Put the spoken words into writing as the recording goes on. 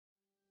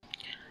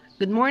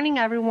Good morning,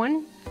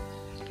 everyone.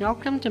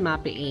 Welcome to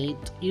MAPE 8,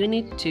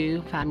 Unit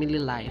 2, Family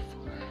Life.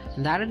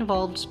 And that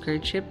involves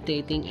courtship,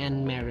 dating,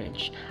 and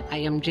marriage. I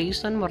am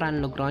Jason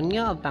Moran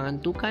Logroño of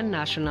Pangantucan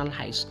National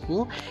High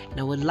School, and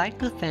I would like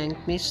to thank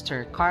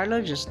Mr.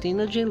 Carlo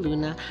Justino J.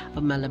 Luna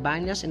of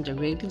Malabañas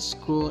Integrated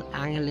School,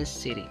 Angeles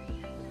City.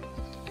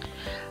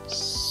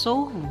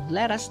 So,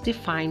 let us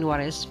define what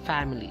is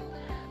family.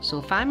 So,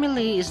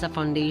 family is the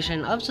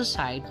foundation of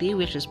society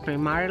which is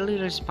primarily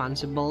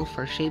responsible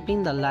for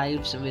shaping the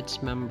lives of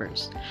its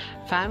members.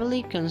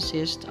 Family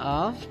consists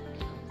of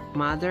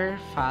mother,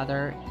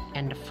 father,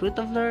 and the fruit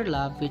of their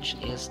love, which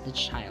is the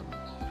child.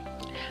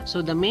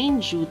 So, the main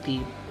duty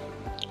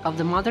of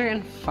the mother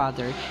and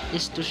father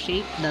is to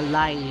shape the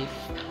life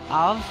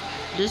of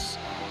this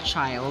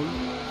child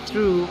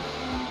through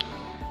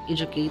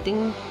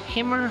educating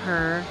him or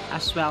her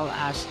as well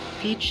as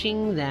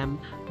teaching them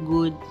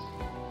good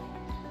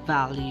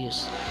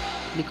values,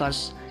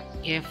 because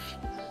if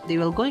they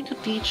will going to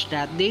teach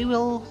that, they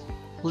will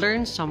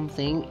learn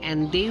something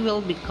and they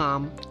will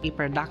become a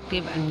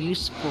productive and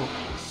useful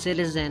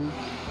citizen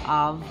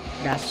of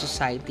that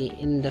society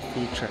in the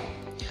future.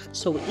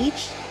 So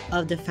each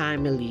of the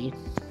family,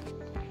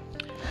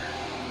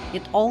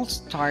 it all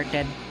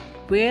started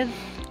with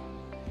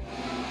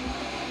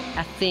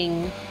a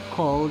thing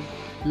called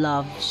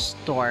love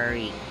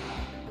story.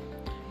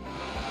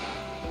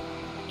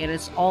 It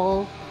is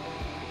all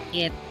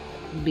it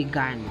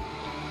began.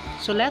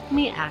 So let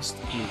me ask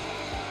you,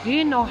 do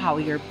you know how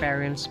your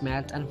parents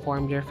met and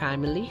formed your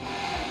family?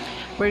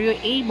 Were you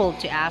able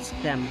to ask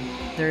them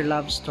their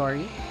love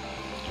story?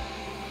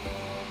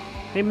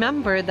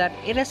 Remember that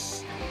it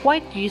is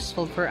quite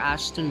useful for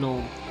us to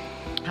know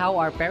how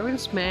our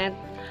parents met,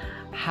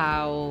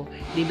 how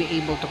they be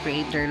able to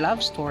create their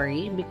love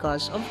story,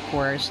 because of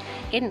course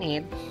in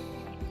it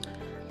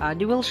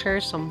they will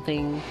share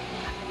something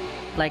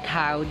like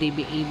how they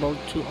be able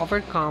to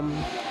overcome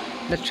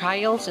the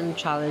trials and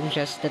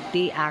challenges that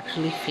they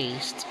actually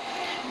faced,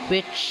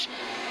 which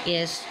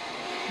is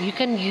you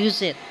can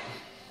use it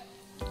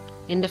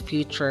in the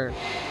future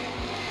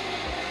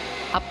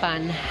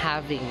upon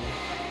having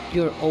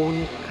your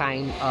own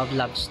kind of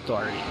love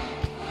story.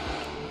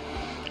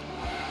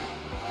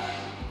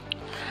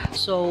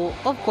 So,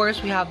 of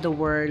course, we have the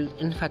word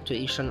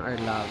infatuation or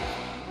love.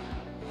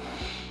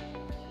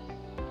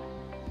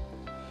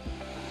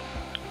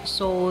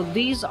 So,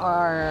 these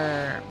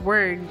are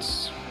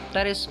words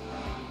that is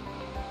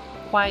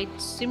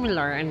quite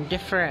similar and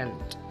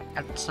different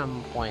at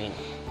some point.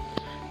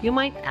 You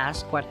might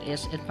ask, what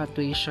is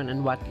infatuation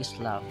and what is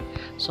love?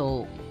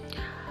 So,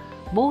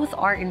 both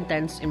are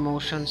intense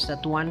emotions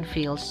that one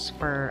feels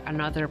for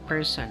another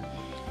person.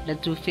 The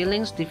two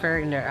feelings differ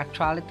in their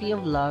actuality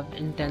of love,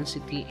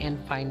 intensity, and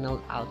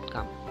final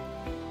outcome.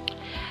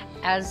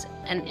 As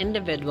an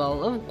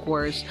individual, of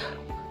course,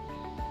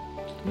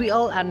 we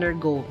all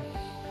undergo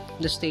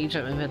the stage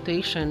of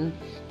infatuation,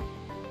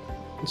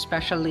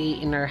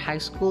 especially in our high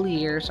school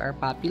years, our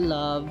puppy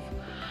love,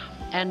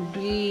 and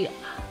we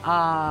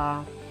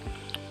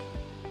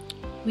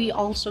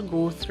also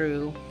go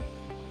through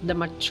the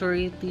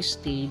maturity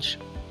stage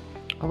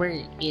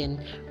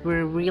wherein we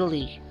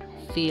really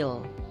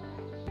feel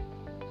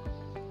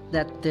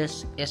that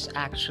this is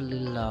actually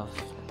love.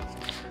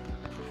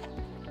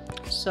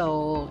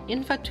 So,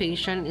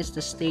 infatuation is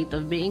the state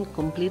of being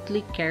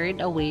completely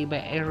carried away by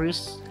a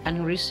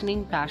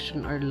unreasoning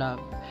passion or love,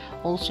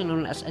 also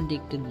known as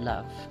addicted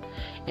love.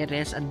 It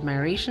is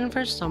admiration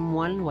for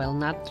someone while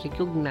not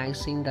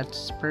recognizing that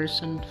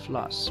person's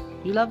flaws.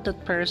 You love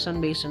that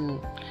person based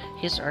on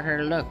his or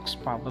her looks,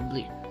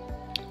 probably,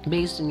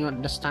 based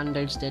on the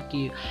standards that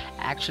you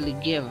actually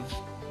give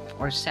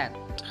or set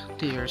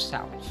to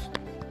yourself.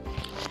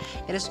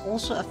 It is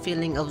also a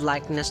feeling of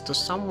likeness to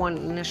someone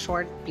in a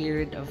short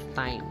period of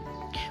time,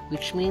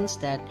 which means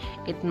that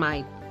it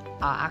might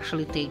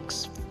actually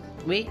takes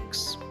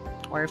weeks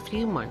or a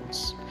few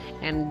months,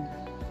 and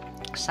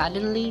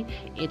suddenly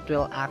it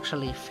will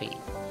actually fade.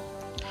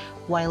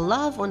 While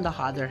love, on the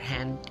other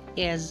hand,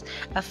 is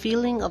a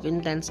feeling of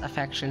intense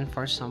affection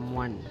for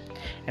someone.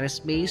 It is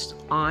based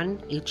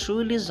on a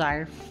true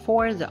desire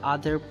for the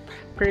other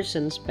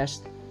person's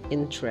best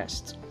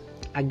interest.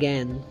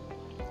 Again,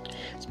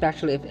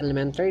 especially if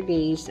elementary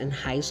days and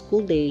high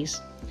school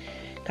days,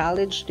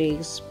 college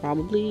days,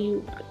 probably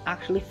you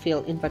actually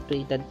feel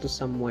infatuated to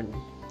someone.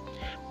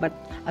 But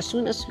as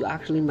soon as you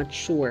actually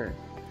mature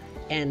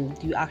and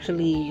you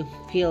actually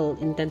feel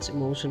intense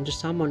emotion to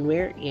someone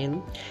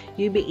wherein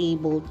you be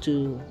able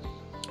to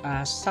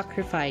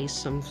sacrifice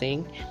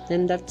something,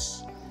 then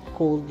that's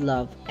called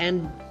love.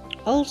 And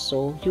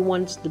also, you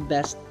want the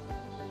best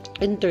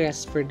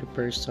interest for the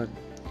person.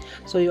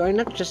 So you are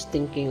not just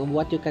thinking of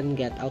what you can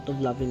get out of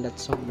loving that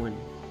someone.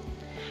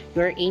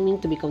 You are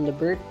aiming to become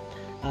the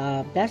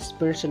best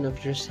version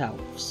of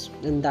yourselves,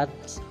 and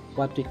that's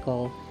what we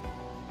call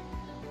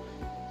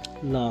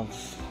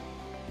love.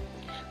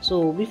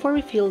 So before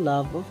we feel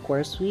love, of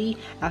course, we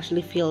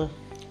actually feel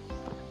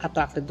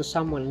attracted to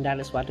someone, and that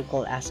is what we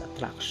call as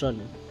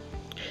attraction.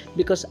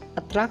 because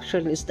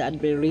attraction is the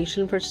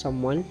admiration for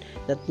someone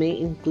that may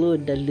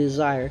include the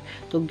desire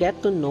to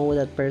get to know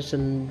that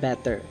person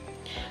better.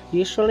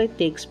 Usually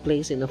takes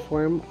place in the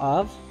form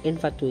of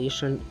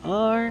infatuation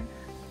or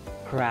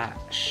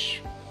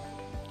crush.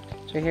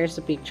 So here's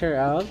a picture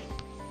of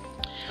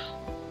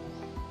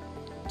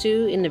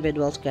two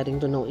individuals getting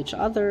to know each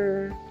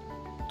other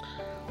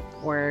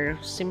or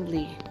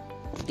simply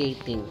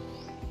dating.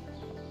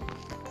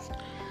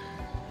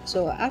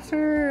 So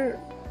after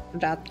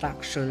the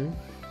attraction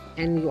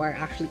and you are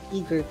actually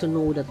eager to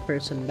know that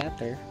person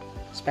better,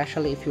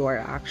 especially if you are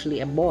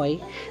actually a boy,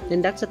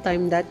 then that's the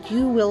time that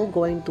you will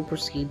going to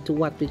proceed to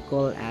what we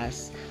call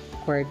as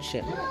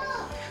courtship.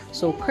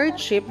 So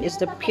courtship is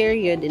the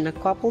period in a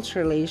couple's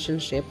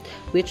relationship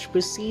which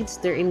precedes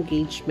their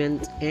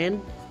engagement and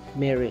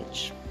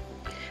marriage.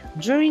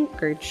 During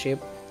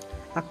courtship,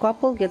 a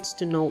couple gets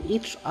to know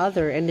each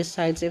other and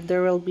decides if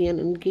there will be an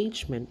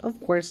engagement. Of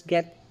course,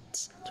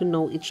 gets to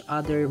know each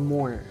other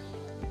more.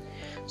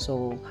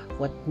 So,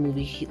 what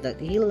movie that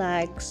he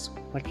likes,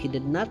 what he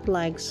did not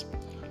likes.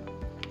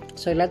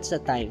 So that's the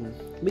time.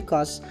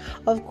 Because,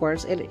 of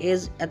course, it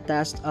is a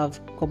test of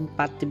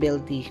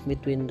compatibility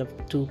between the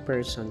two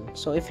persons.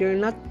 So, if you're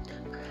not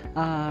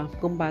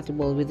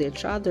compatible with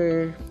each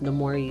other, the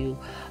more you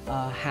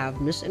have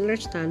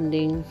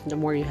misunderstanding, the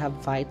more you have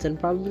fights, and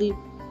probably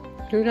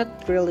you're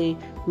not really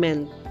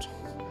meant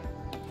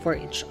for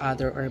each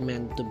other or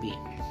meant to be.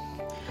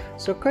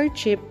 So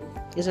courtship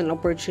is an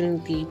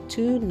opportunity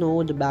to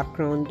know the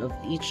background of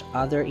each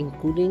other,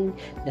 including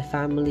the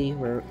family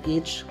where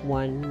each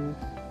one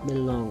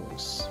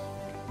belongs.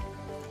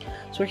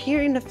 So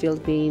here in the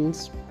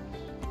Philippines,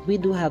 we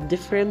do have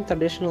different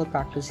traditional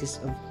practices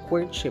of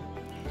courtship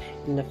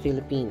in the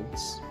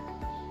Philippines.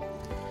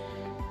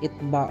 It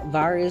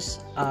varies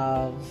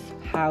of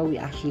how we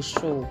actually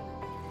show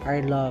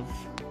our love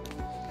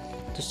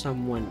to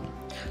someone.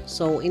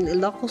 So in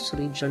Ilocos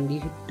region,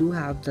 we do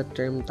have the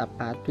term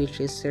tapat, which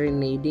is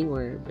serenading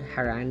or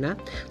harana,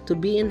 to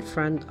be in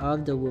front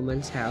of the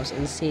woman's house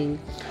and sing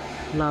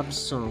love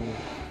song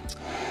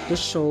to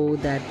show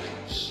that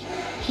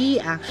he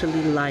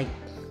actually liked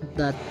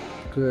that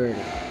girl.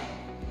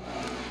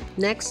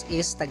 Next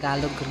is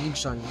Tagalog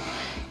region.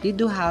 They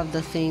do have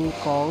the thing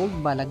called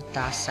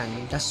balagtasan.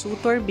 The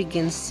suitor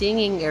begins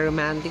singing a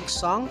romantic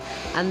song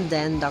and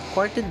then the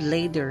courted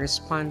lady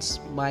responds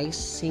by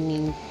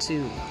singing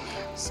too.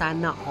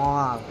 Sana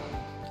all.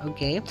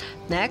 Okay,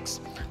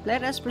 next,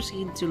 let us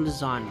proceed to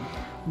Luzon.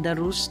 The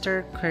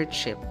rooster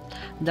courtship.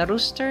 The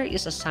rooster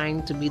is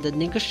assigned to be the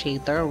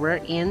negotiator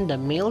wherein the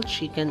male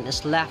chicken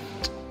is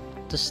left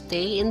to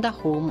stay in the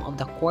home of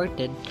the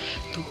courted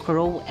to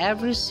crow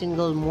every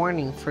single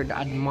morning for the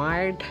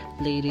admired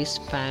lady's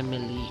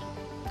family.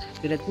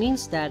 So that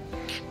means that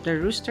the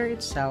rooster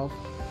itself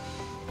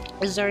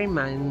is a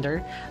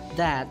reminder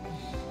that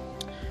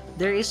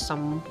there is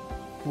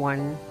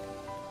someone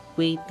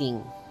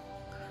waiting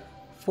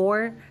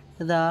for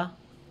the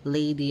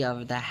lady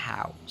of the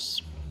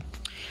house.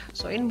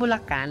 So in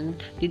Bulacan,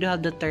 you do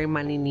have the term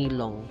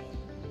maninilong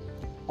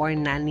or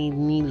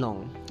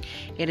naninilong.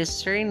 It is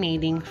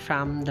serenading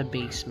from the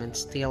basement.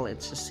 Still,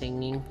 it's a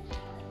singing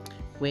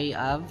way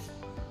of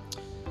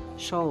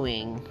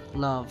showing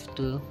love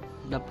to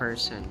the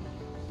person.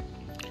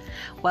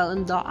 While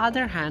on the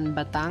other hand,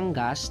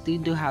 Batangas, they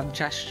do have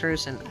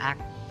gestures and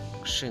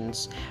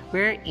actions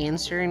wherein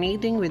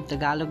serenading with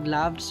Tagalog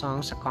love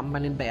songs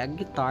accompanied by a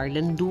guitar,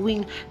 then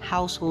doing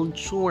household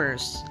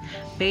chores.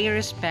 Pay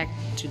respect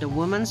to the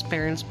woman's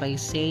parents by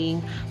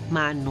saying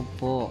mano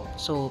po.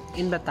 So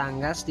in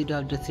Batangas, they do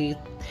have the three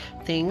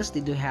things.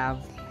 They do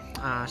have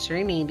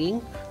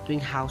serenading,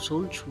 doing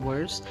household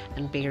chores,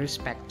 and pay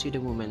respect to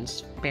the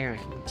woman's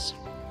parents.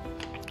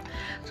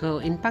 So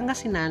in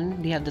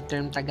Pangasinan, they have the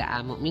term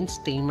tagaamo, means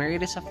tamer.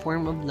 It is a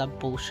form of love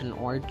potion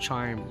or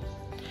charm.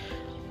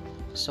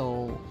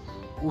 So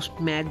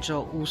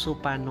medyo uso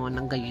pa no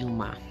ng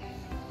gayuma.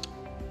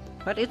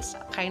 But it's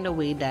kind of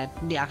way that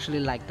they actually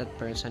like that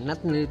person,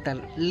 not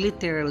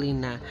literally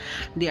na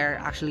they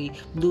are actually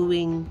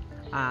doing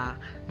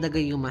the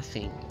gayuma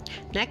thing.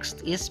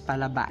 Next is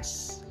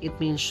palabas. It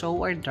means show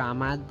or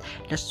drama.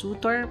 The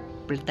suitor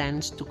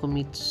pretends to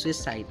commit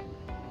suicide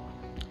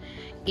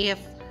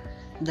if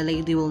the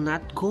lady will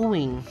not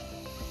going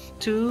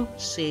to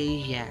say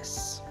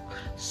yes.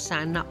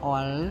 Sana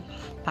all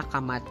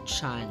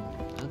pakamatchan.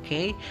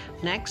 Okay?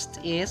 Next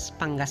is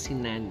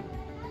Pangasinan.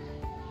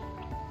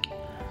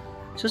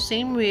 So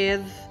same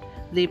with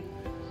the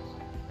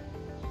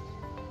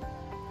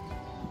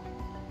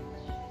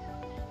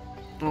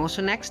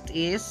also next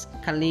is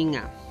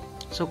Kalinga.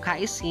 So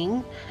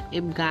kaising,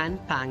 ibgan,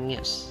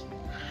 pangyas.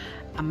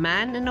 A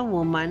man and a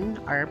woman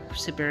are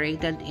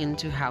separated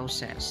into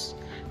houses.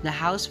 The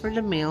house for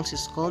the males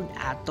is called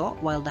ato,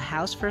 while the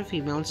house for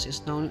females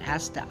is known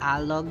as the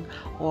alog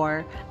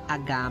or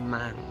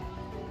agama.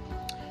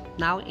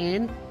 Now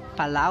in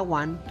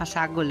Palawan,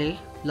 Pasagole,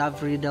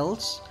 love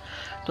riddles.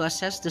 to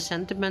assess the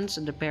sentiments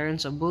of the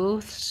parents of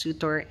both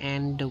suitor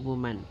and the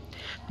woman.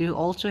 You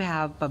also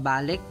have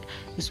pabalik,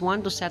 is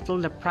one to settle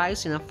the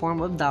price in a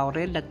form of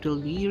dowry that will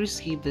be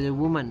received by the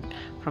woman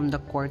from the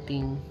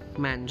courting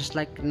man, just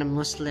like in a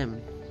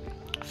Muslim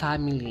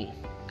family,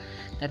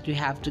 that you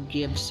have to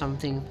give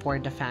something for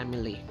the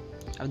family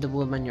of the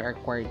woman you are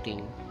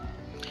courting.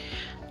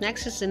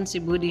 Next is in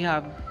Cebu, you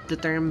have the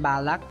term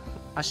balak,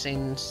 as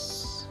in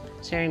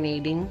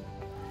serenading,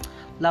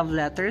 love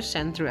letters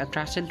sent through a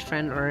trusted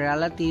friend or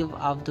relative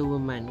of the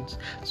woman.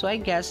 So I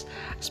guess,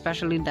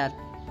 especially that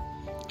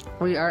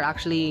we are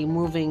actually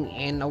moving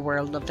in a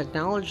world of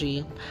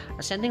technology,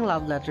 sending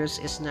love letters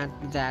is not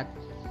that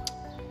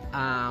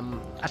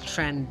a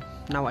trend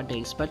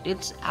nowadays, but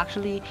it's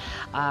actually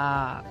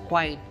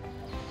quite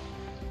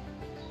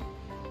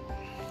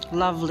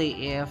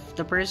lovely if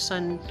the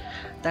person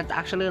that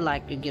actually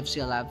like you gives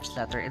you a love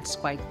letter. It's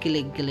quite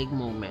kilig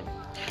moment.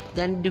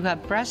 Then you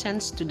have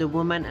presents to the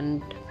woman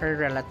and her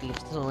relatives.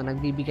 So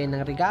nagbibigay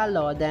ng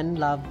regalo, then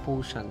love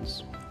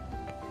potions.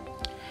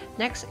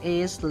 Next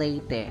is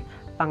lete,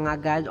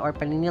 pangagad or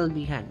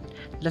paninilbihan.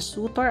 The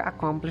suitor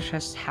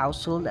accomplishes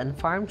household and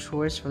farm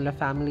chores from the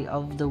family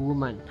of the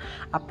woman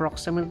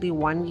approximately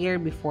 1 year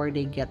before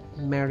they get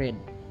married.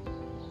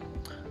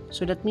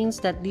 So that means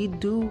that they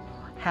do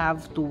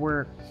have to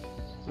work.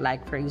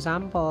 Like for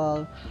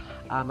example,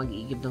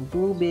 mag-iigib ng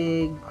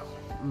tubig,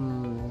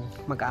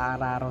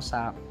 mag-aararo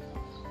sa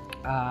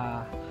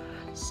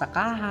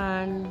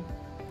sakahan,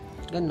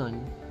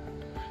 ganun.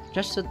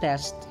 Just to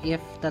test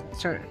if that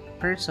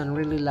person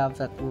really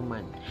loves that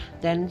woman.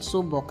 Then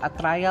subok, a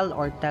trial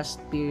or test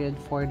period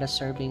for the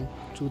serving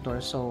tutor.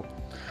 So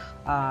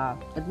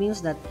it means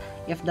that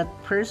if that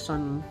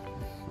person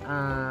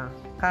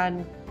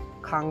can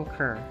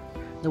conquer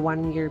the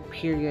 1 year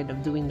period of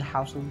doing the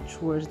household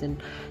chores, then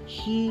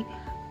he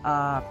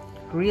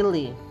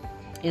really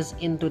is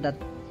into that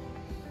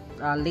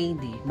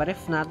lady. But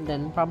if not,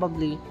 then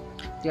probably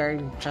they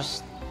are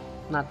just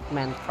not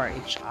meant for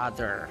each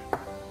other.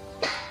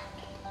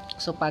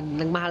 So pag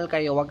nagmahal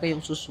kayo, wag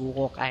kayong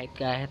susuko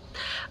kahit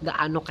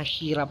gaano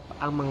kahirap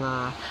ang mga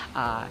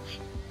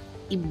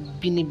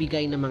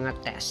ibinibigay ng mga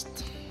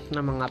test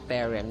ng mga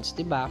parents,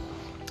 'di ba?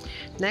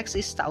 Next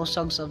is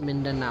Tausogs of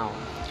Mindanao.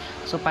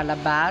 So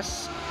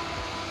palabas,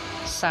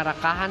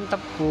 sarakahan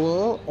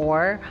tapul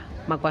or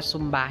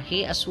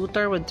magpasumbahi, a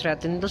suitor would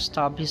threaten to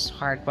stab his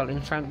heart while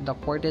in front of the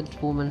courted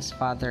woman's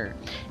father.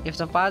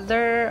 If the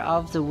father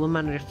of the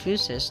woman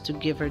refuses to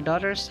give her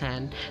daughter's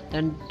hand,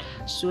 then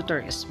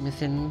suitor is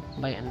smitten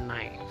by a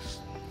knife.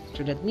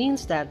 So that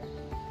means that,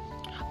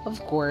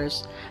 of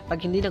course, pag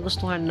hindi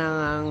nagustuhan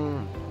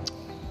ng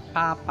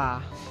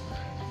papa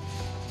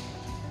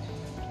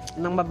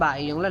ng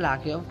babae yung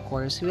lalaki, of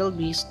course, will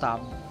be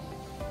stabbed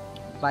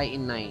by a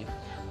knife.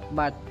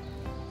 But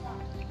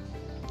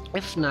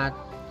if not,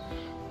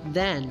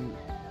 then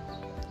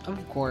of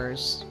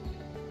course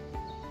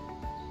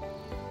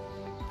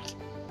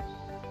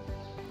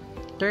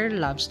their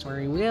love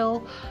story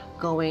will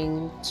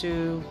going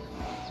to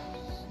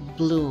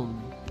bloom.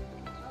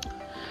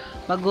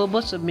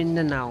 Magobos of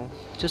Mindanao,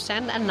 to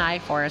send a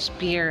knife or a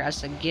spear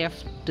as a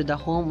gift to the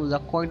home of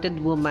the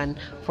courted woman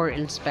for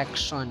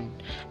inspection.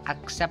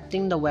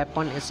 Accepting the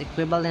weapon is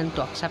equivalent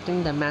to accepting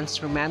the man's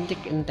romantic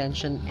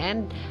intention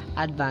and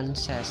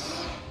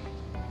advances.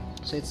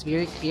 So it's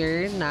very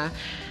clear na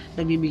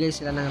nagbibigay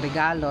sila ng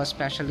regalo,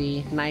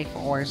 especially knife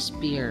or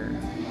spear.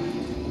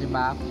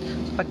 Diba?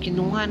 So pag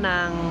kinuha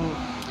ng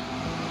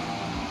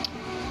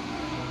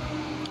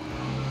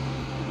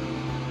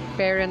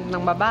parent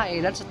ng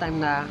babae, that's the time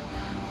na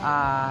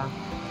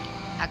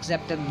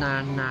accepted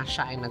na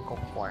siya ay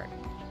nagko-court.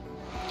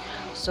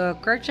 So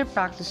courtship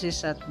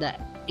practices at the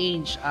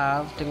age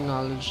of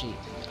technology.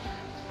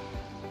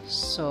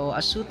 So,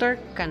 a suitor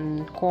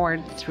can court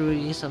through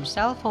use of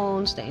cell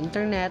phones, the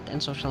internet, and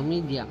social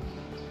media.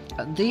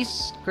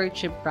 This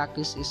courtship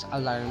practice is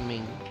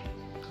alarming.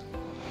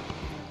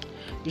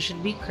 You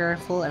should be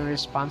careful and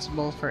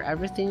responsible for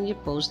everything you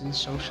post in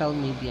social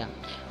media.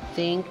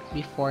 Think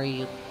before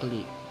you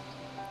click.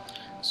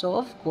 So,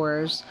 of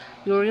course,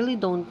 you really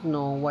don't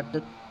know what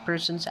the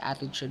person's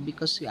attitude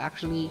because you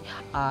actually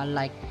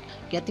like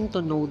getting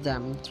to know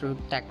them through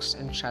text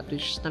and chat,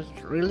 which is not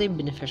really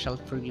beneficial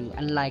for you.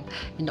 Unlike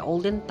in the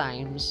olden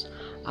times,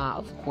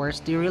 of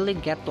course, they really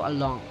get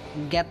along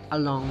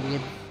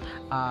with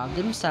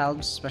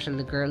themselves,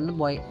 especially the girl and the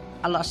boy,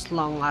 as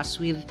long as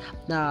with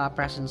the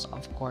presence,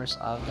 of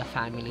course, of the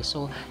family.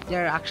 So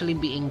they're actually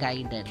being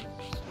guided.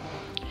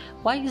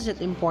 Why is it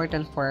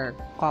important for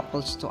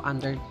couples to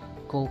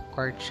undergo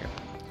courtship?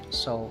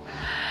 So,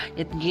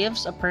 it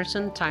gives a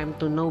person time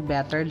to know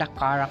better the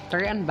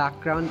character and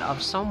background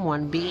of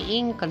someone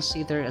being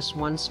considered as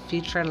one's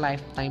future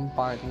lifetime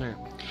partner.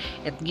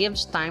 It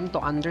gives time to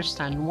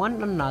understand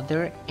one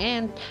another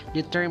and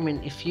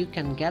determine if you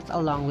can get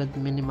along with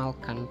minimal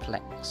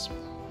conflicts.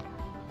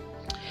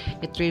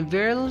 It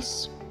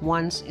reveals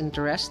one's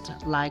interests,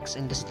 likes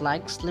and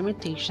dislikes,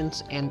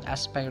 limitations, and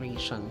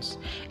aspirations.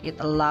 It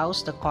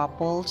allows the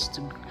couples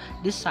to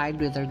decide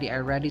whether they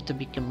are ready to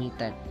be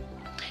committed.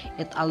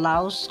 It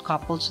allows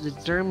couples to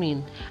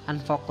determine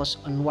and focus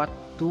on what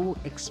to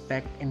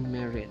expect in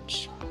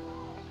marriage.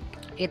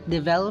 It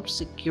develops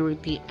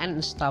security and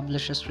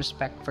establishes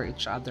respect for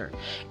each other.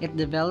 It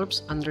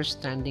develops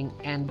understanding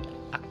and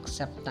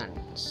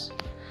acceptance.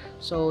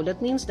 So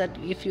that means that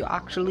if you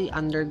actually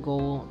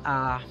undergo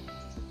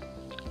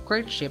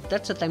courtship,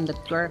 that's the time that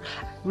you're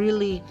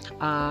really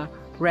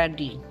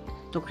ready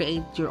to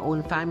create your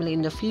own family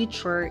in the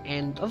future.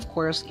 And of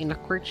course, in a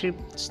courtship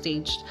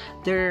stage,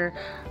 there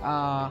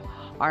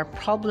are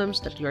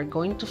problems that you're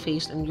going to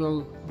face, and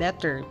you'll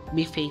better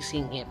be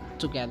facing it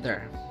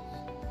together.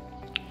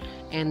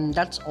 And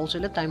that's also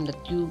the time that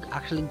you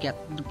actually get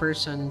the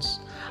person's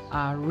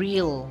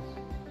real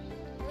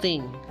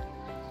thing,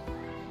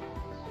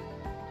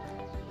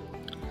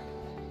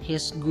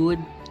 his good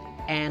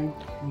and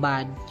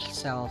bad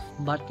self.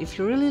 But if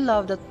you really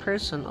love that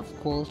person, of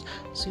course,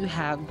 so you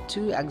have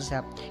to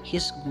accept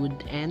his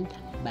good and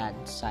bad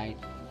side.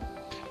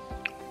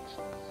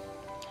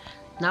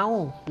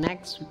 Now,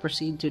 next we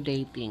proceed to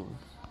dating.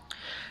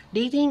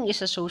 Dating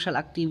is a social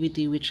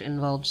activity which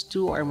involves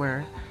two or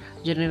more,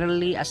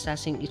 generally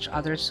assessing each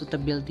other's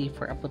suitability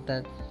for a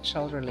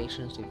potential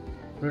relationship.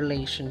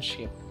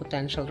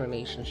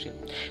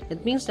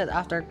 It means that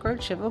after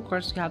courtship, of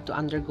course, you have to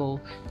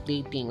undergo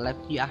dating. Like,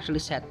 you actually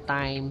set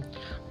time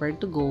where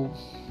to go.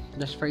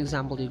 Just for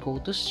example, you go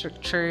to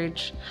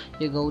church,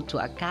 you go to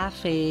a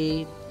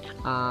cafe,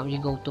 you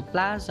go to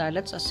plaza.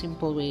 That's a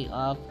simple way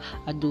of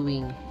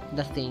doing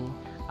the thing,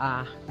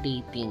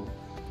 dating.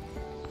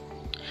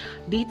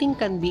 Dating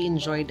can be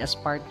enjoyed as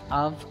part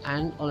of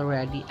an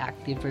already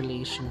active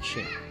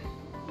relationship.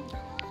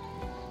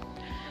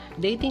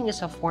 Dating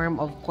is a form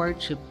of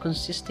courtship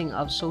consisting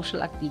of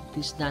social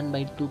activities done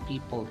by two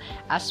people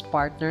as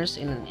partners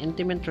in an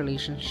intimate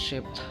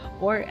relationship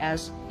or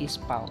as a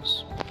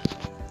spouse.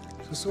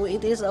 So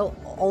it is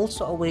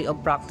also a way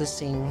of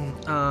practicing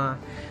a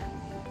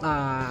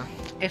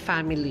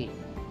family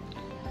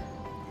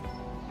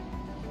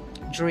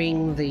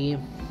during the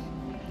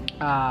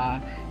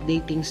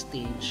dating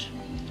stage.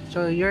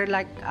 So you're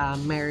like a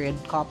married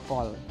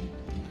couple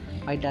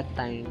by that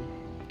time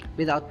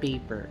without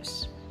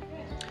papers.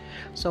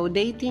 So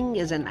dating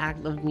is an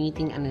act of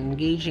meeting and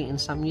engaging in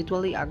some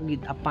mutually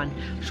agreed upon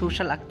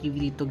social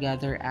activity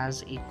together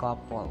as a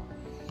couple.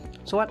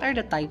 So what are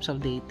the types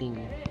of dating?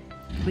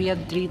 We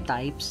have three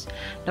types.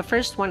 The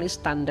first one is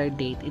standard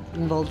date. It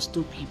involves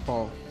two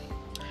people.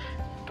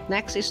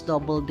 Next is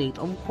double date.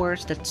 Of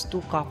course, that's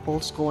two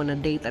couples go on a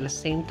date at the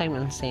same time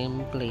and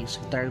same place.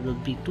 There will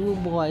be two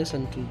boys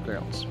and two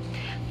girls.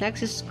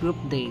 Next is group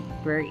date,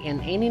 wherein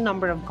any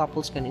number of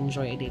couples can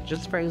enjoy a date.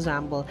 Just for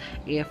example,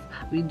 if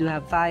we do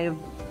have 5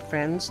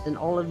 friends, then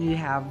all of you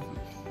have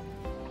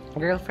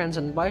girlfriends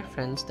and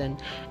boyfriends, then,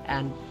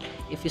 and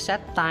if you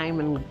set time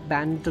and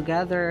band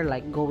together,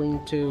 like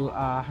going to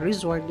a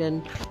resort,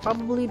 then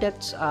probably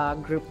that's a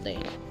group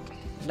date.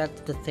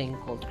 That's the thing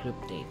called group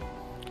date,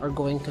 or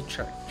going to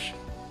church.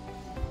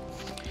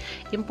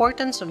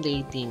 Importance of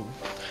dating.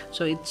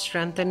 So it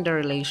strengthens the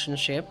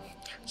relationship,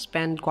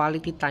 spend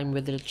quality time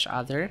with each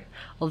other,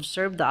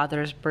 observe the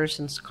other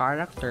person's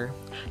character,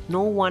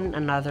 know one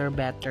another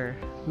better,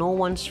 know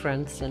one's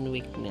strengths and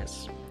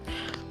weakness.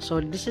 So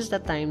this is the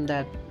time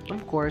that,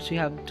 of course, you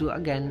have to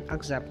again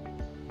accept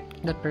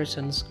the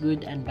person's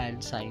good and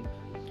bad side.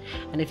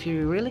 And if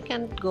you really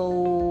can't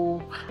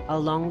go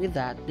along with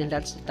that, then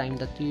that's the time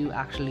that you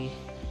actually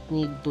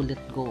need to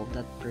let go of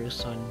that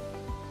person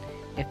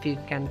if you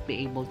can't be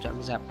able to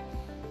accept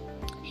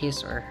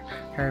his or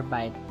her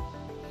bad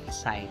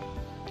side.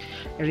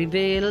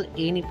 Reveal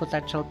any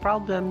potential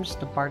problems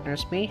the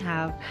partners may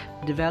have,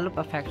 develop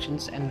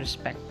affections and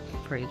respect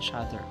for each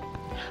other.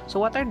 So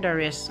what are the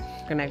risks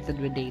connected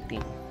with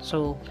dating?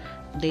 So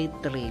date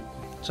rape.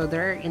 So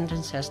there are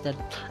instances that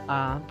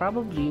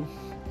probably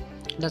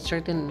that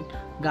certain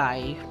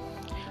guy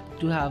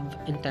do have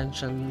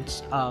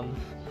intentions of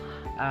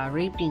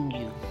raping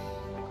you,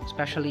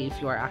 especially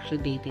if you are actually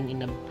dating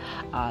in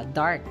a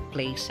dark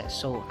places.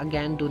 So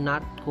again, do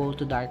not go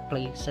to dark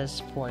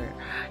places for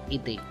a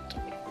date.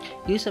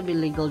 Use of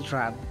illegal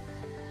drugs.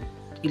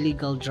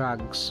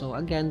 So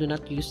again, do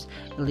not use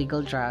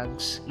illegal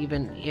drugs,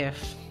 even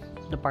if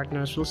the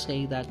partners will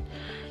say that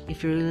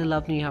if you really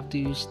love me, you have to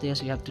use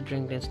this, you have to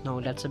drink this. No,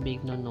 that's a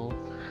big no.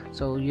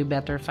 So you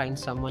better find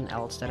someone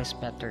else that is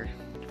better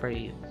for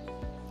you.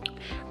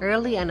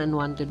 Early and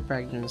unwanted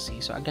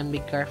pregnancy. So again, be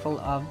careful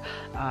of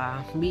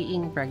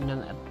being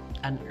pregnant at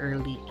an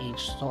early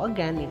age. So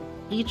again, in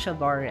each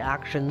of our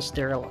reactions,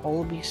 there will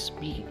always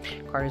be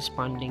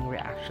corresponding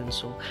reactions.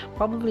 So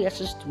probably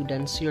as a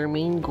student, your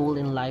main goal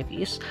in life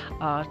is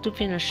to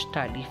finish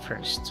study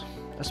first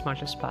as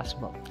much as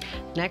possible.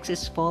 Next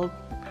is fall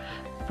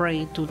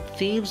prey to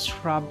thieves,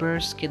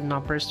 robbers,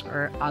 kidnappers,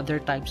 or other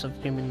types of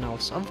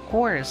criminals. Of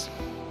course,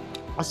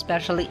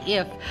 especially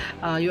if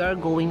you are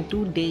going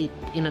to date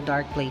in a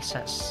dark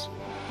places.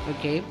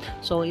 Okay,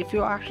 so if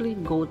you actually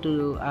go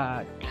to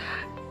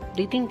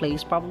dating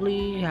place,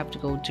 probably you have to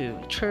go to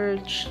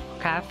church,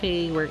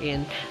 cafe,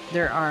 wherein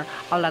there are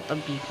a lot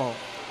of people,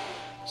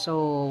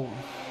 so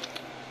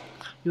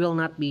you will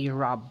not be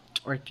robbed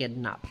or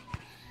kidnapped.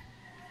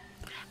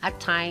 At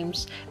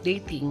times,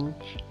 dating,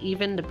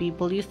 even the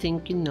people you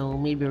think you know,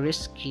 may be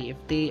risky if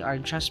they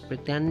are just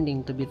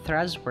pretending to be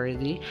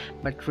trustworthy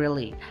but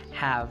really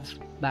have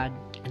bad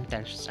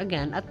intentions.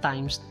 Again, at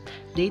times,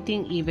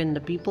 dating even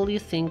the people you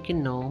think you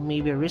know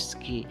may be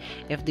risky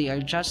if they are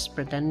just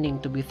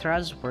pretending to be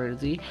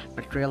trustworthy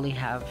but really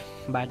have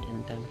bad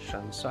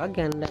intentions. So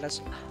again, let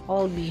us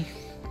all be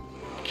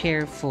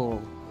careful.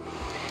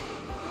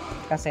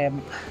 Kasi,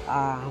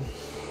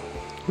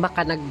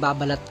 baka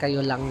nagbabalat kayo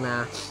lang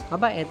na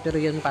mabait pero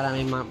yun para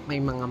may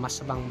mga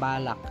masamang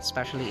balak,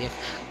 especially if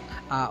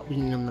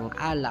uminom ng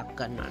alak,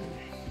 ganon.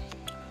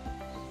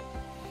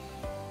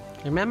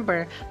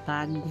 Remember,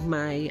 pag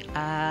may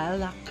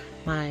alak,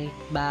 may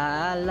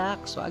balak.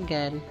 So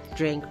again,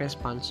 drink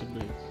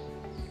responsibly.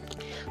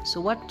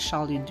 So what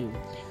shall you do?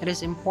 It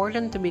is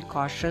important to be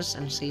cautious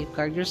and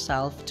safeguard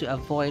yourself to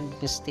avoid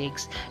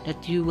mistakes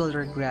that you will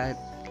regret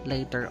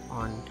later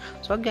on.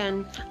 So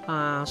again,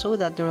 so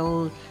that there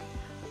will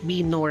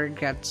be no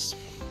regrets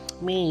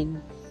made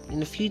in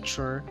the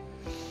future.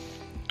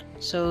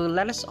 So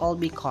let us all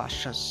be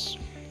cautious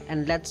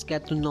and let's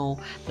get to know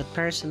the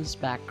person's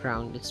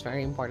background. It's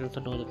very important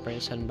to know the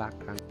person's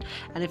background.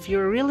 And if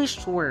you're really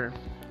sure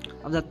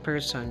of that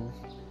person,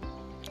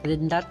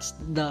 then that's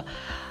the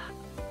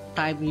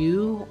time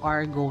you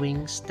are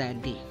going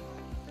steady.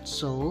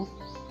 So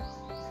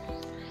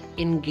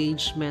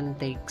engagement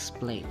takes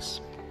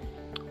place.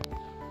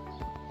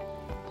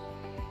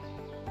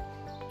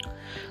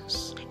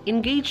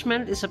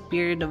 Engagement is a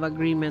period of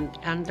agreement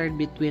entered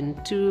between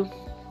two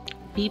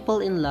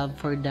people in love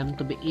for them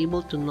to be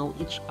able to know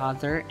each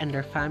other and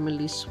their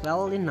families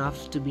well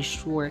enough to be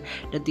sure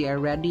that they are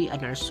ready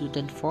and are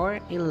suited for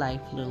a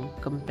lifelong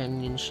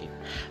companionship.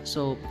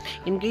 So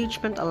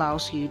engagement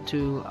allows you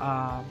to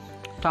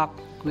talk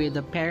with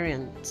the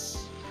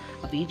parents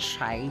of each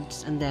side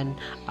and then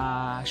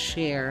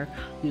share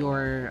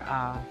your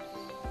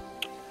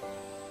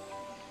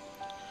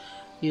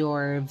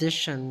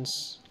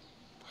visions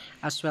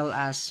as well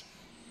as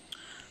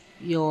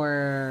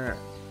your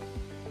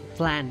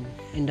plan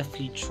in the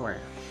future.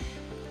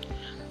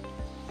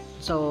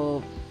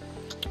 So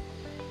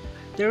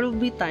there will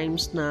be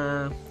times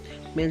na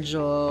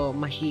medyo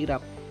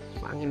mahirap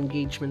ang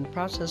engagement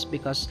process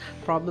because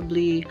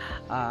probably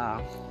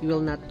you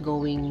will not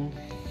going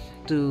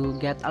to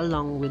get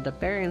along with the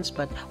parents,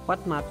 but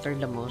what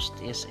matters the most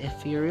is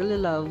if you really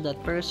love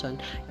that person,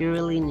 you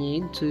really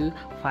need to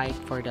fight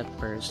for that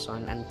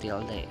person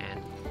until the end.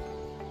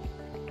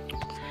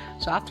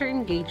 So after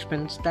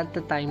engagements, that's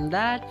the time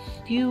that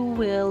you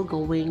will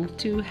going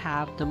to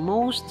have the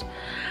most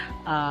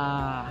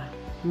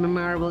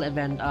memorable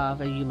event of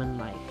a human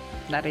life.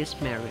 That is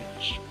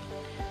marriage.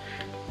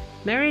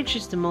 Marriage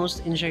is the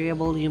most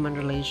enjoyable human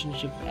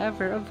relationship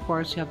ever. Of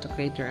course, you have to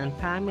create your own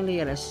family.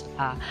 It is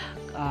a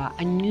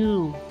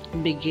new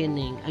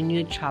beginning, a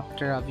new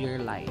chapter of your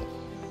life.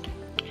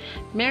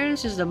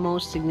 Marriage is the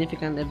most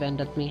significant event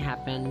that may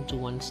happen to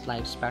one's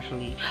life,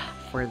 especially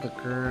for the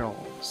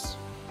girls.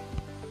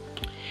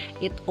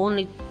 It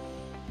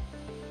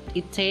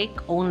take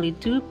only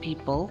two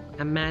people,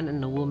 a man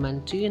and a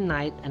woman, to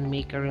unite and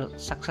make a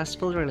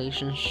successful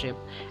relationship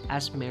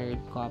as married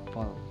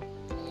couple.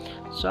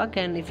 So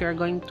again, if you're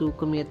going to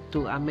commit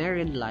to a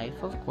married life,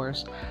 of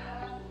course,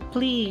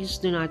 please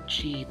do not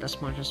cheat as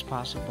much as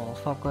possible.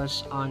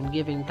 Focus on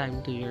giving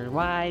time to your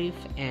wife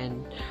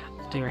and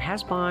to your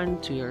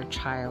husband, to your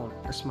child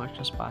as much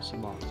as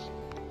possible.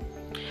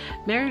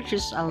 Marriage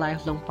is a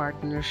lifelong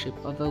partnership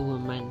of a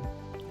woman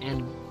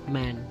and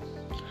man.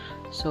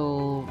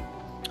 So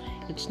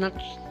it's not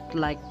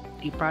like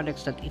a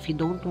product that if you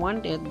don't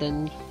want it,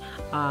 then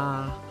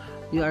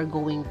you are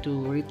going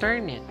to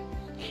return it.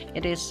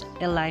 It is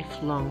a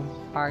lifelong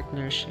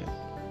partnership.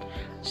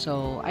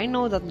 So I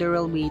know that there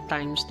will be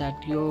times that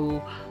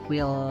you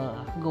will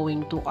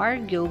going to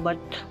argue, but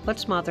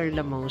what's matter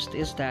the most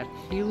is that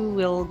you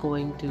will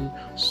going to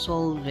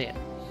solve it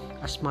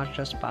as much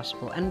as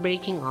possible. And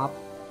breaking up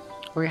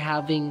or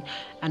having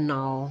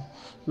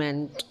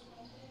annulment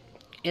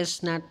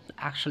is not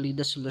actually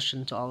the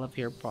solution to all of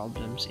your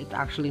problems. It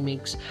actually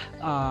makes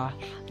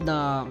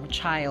the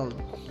child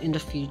in the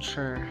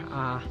future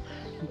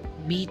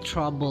be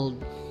troubled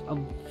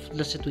of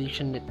the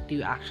situation that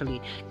you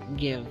actually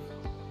give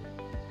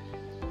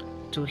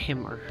to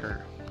him or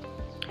her.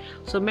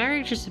 So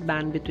marriage is a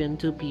bond between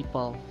two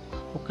people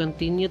who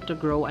continue to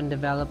grow and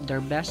develop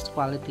their best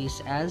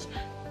qualities as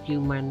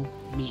human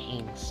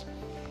beings.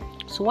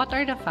 So what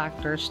are the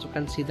factors to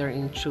consider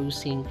in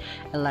choosing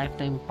a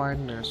lifetime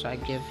partner? So I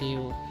give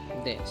you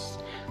this.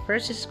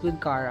 First is good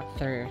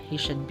character. He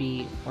should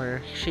be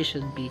or she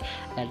should be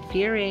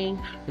God-fearing,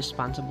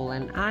 responsible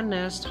and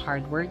honest,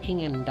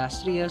 hardworking and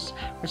industrious,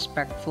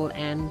 respectful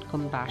and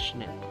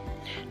compassionate.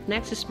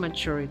 Next is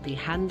maturity.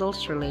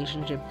 Handles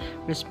relationship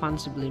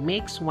responsibly,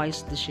 makes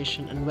wise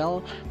decision and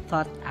well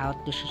thought out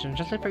decision.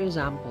 Just like for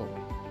example,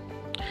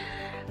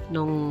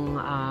 nung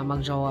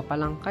magjowa pa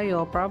lang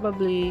kayo,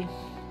 probably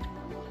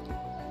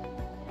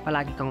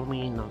palagi kang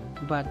umiinom.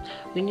 But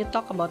when you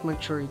talk about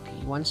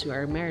maturity, once you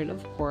are married,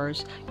 of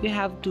course, you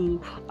have to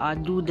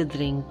do the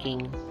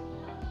drinking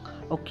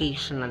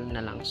occasional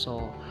na lang.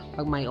 So,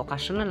 pag may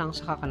occasion na lang,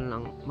 saka ka na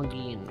lang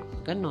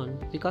mag-iinom. Ganon.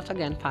 Because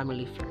again,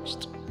 family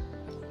first.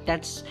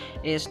 That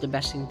is the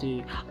best thing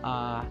to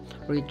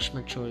reach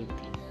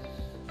maturity.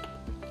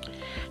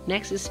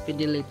 Next is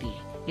fidelity.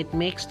 It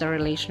makes the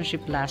relationship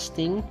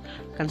lasting,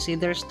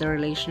 considers the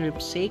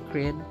relationship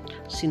sacred,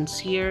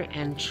 sincere,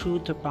 and true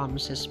to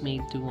promises made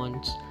to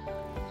one's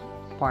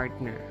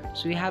partner.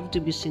 So you have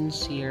to be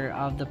sincere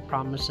of the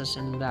promises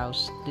and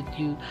vows that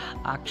you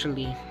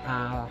actually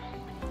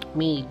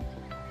made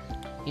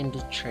in the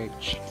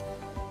church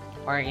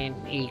or in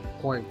a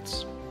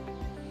courts.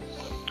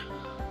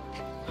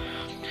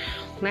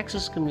 Next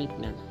is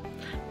commitment.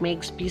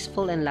 Makes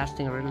peaceful and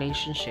lasting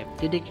relationship,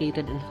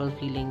 dedicated and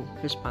fulfilling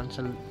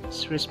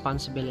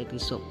responsibility.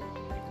 So,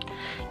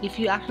 if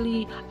you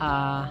actually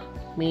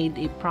made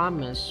a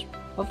promise,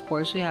 of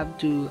course, you have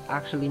to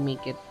actually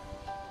make it.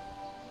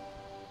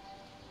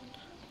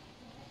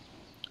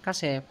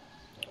 Kasi,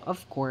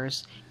 of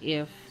course,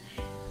 if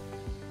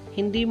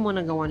hindi mo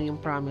nagawa yung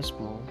promise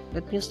mo,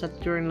 that means that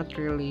you're not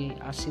really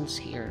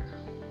sincere.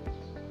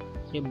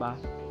 Diba?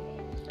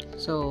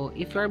 So,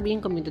 if you are being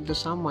committed to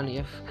someone,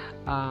 if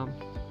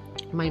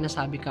may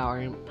nasabi ka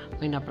or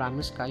may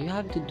na-promise ka, you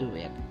have to do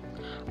it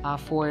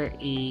for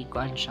a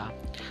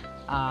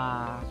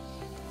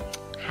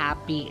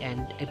happy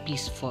and a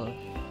peaceful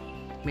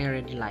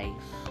married life.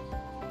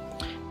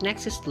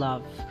 Next is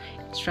love.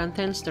 It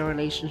strengthens the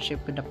relationship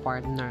with the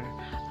partner,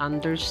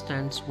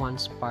 understands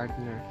one's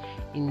partner,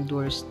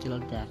 endures till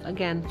death.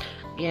 Again,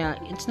 yeah,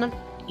 it's not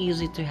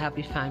easy to have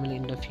a family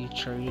in the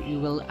future. You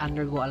will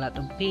undergo a lot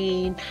of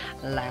pain,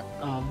 a lot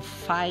of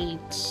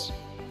fights.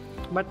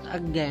 But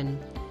again,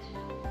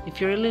 if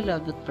you really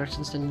love that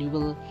person, then you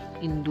will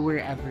endure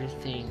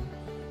everything.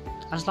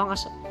 As long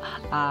as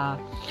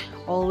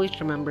always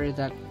remember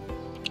that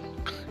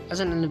as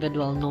an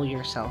individual, know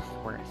your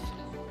self-worth.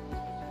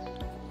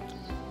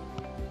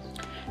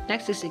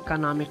 Next is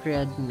economic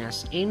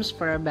readiness. Aims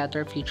for a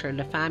better future in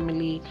the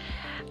family,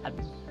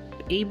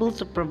 able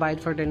to provide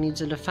for the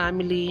needs of the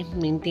family,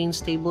 maintain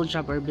stable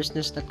job or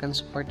business that can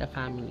support the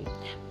family.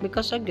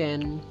 Because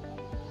again,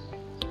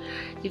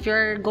 if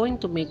you're going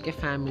to make a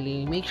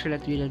family, make sure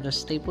that you have a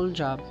stable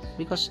job,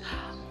 because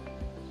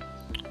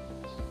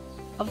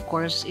of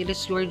course, it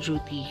is your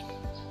duty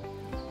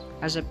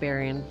as a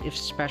parent,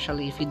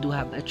 especially if you do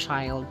have a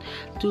child,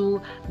 to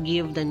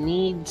give the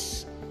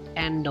needs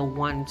and the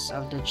wants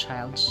of the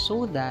child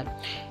so that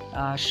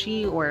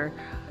she or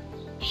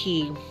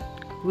he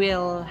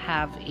will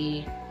have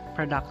a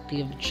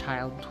productive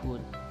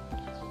childhood.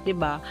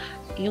 Diba?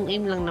 Yung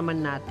aim lang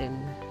naman natin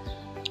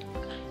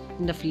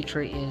in the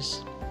future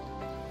is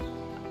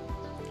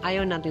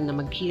ayaw natin na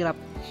maghirap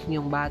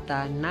yung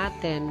bata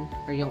natin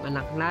or yung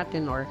anak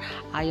natin, or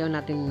ayaw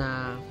natin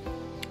na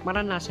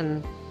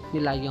maranasan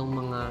nila yung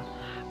mga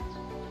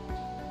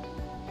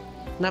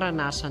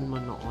naranasan mo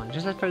noon.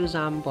 Just like for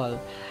example,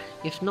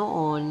 if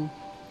noon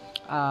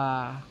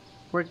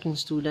working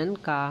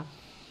student ka,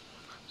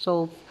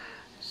 so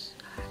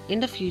in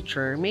the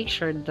future, make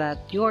sure that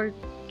your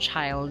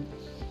child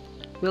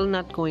will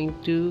not going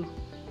to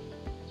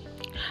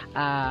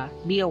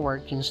be a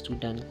working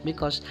student,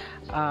 because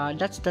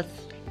that's the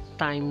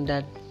time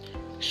that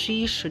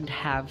she should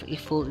have a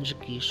full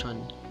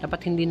education.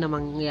 Dapat hindi na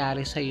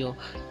mangyari sa'yo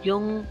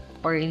yung,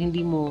 or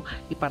hindi mo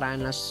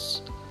iparanas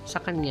sa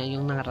kanya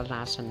yung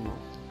naranasan mo.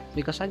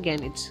 Because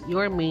again, it's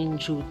your main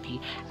duty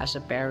as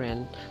a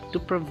parent to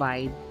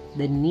provide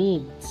the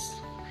needs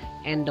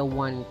and the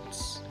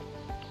wants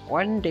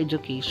on the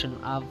education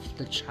of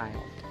the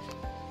child.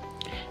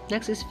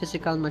 Next is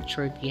physical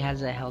maturity.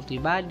 Has a healthy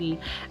body,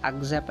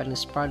 accept and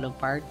is proud of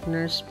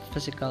partner's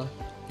physical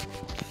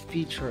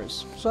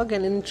features. So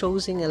again, in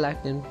choosing a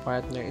life-time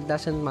partner, it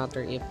doesn't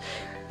matter if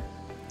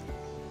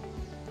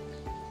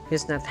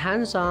he's not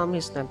handsome,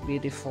 he's not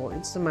beautiful.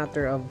 It's a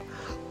matter of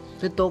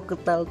the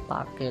total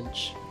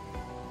package,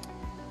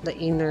 the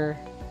inner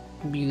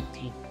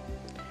beauty.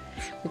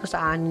 Because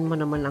aanin mo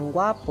naman ang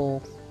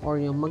gwapo or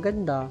yung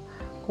maganda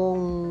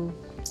kung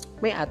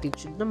may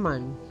attitude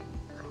naman,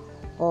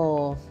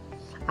 o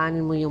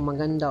aanin mo yung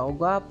maganda o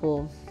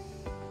gwapo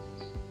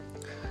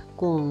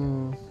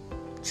kung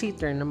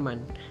cheater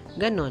naman.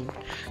 Ganon.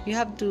 You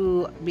have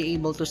to be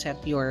able to set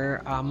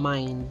your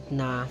mind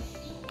na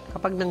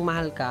kapag nang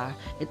mahal ka,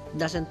 it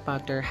doesn't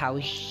matter how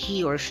he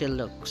or she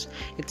looks.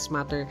 It's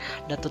matter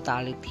the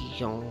totality,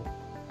 yung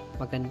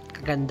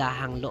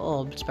kagandahang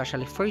loob,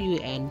 especially for you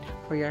and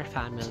for your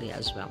family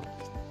as well.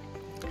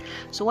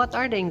 So what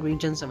are the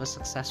ingredients of a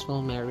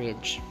successful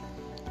marriage?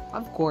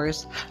 of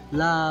course,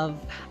 love,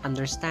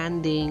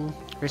 understanding,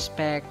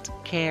 respect,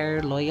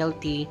 care,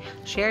 loyalty,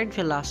 shared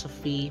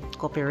philosophy,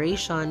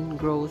 cooperation,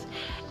 growth,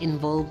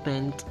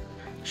 involvement,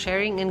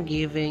 sharing and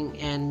giving,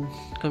 and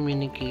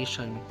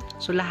communication.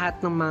 So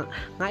lahat ng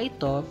mga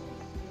ito,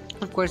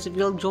 of course, if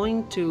you're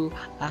going to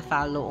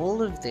follow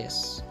all of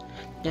this,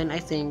 then I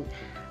think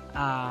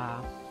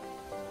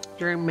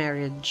your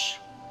marriage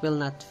will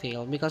not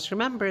fail. Because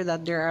remember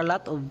that there are a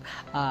lot of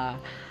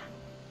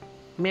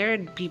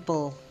married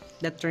people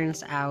that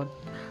turns out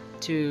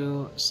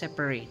to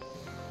separate.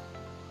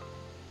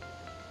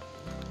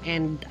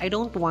 And I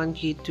don't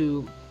want you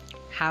to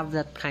have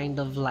that kind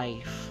of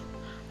life.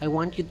 I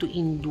want you to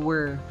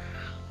endure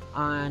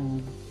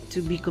and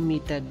to be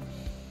committed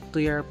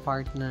to your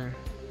partner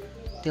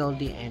till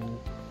the end.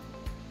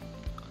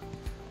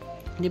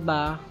 'Di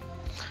ba?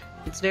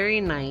 It's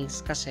very nice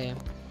kasi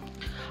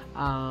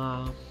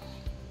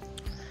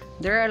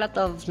there are a lot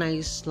of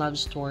nice love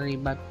story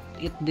but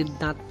it did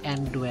not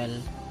end well.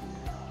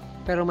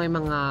 Pero may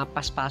mga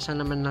paspasan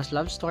naman na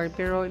love story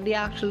pero they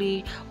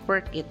actually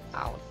work it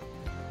out.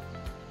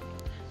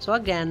 So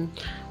again,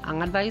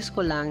 ang advice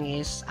ko lang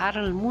is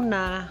aral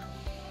muna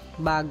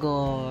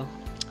bago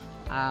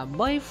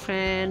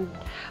boyfriend,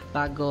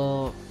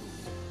 bago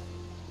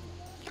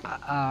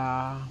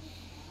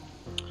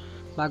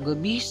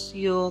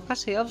bisyo,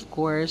 kasi of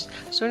course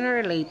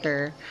sooner or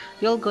later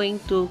you're going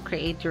to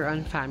create your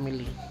own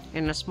family,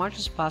 and as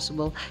much as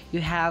possible you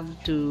have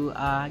to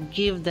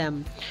give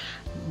them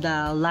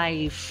the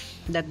life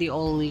that they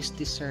always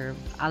deserve,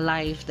 a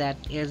life that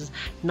is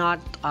not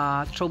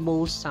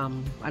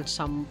troublesome at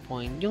some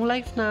point, yung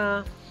life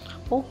na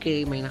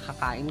okay, may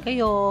nakakain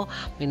kayo,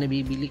 may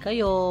nabibili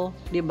kayo,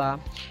 'di ba?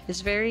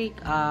 It's very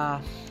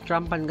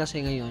rampant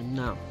kasi ngayon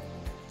na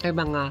may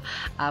mga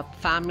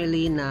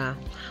family na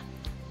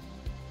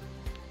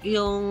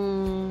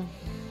yung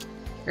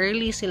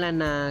early sila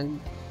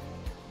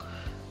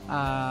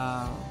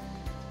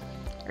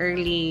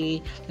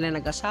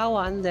nag-asawa,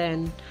 and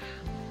then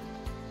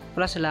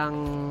wala silang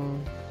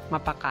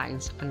mapakain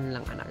sa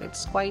kanilang anak.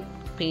 It's quite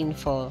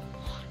painful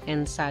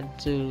and sad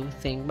to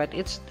think, but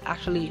it's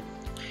actually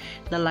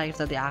the life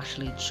that they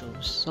actually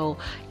choose. So,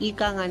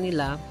 ika nga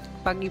nila,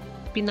 pag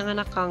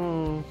pinanganak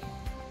kang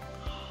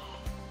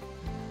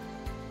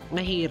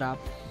mahirap,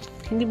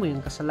 hindi mo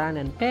yung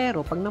kasalanan.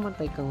 Pero, pag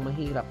namatay kang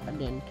mahirap pa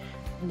din,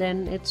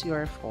 then it's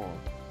your fault.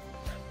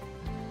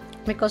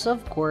 Because of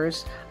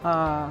course,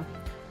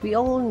 we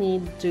all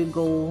need to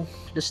go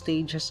the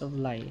stages of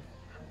life.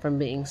 From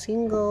being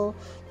single,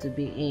 to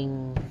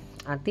being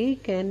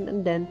taken,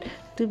 and then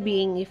to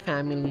being a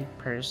family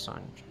person.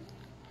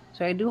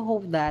 So I do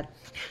hope that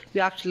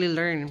you actually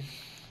learn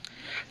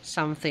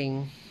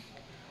something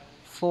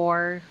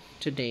for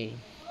today.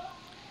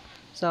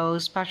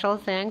 So special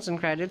thanks and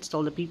credits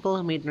to all the people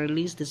who made and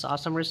released these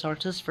awesome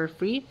resources for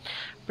free.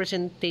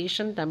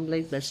 Presentation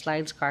template by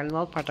Slides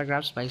Carnival,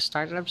 photographs by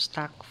Startup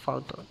Stock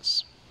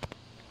Photos.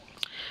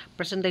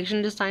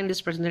 Presentation design.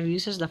 This presentation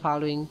uses the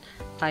following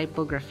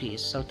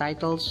typographies. So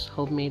titles,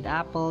 homemade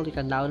apple. You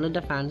can download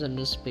the fonts on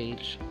this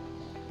page.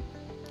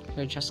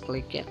 So just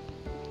click it.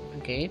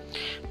 Okay,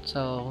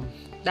 so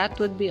that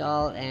would be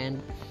all,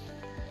 and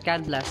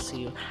God bless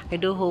you. I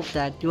do hope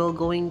that you are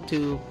going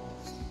to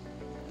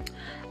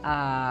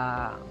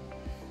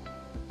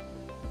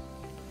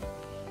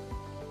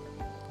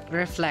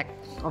reflect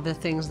of the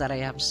things that I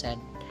have said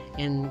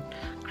in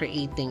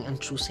creating and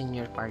choosing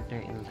your partner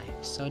in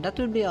life. So that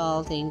would be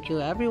all. Thank you,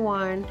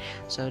 everyone.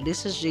 So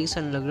this is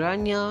Jason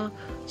Logroño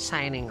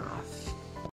signing off.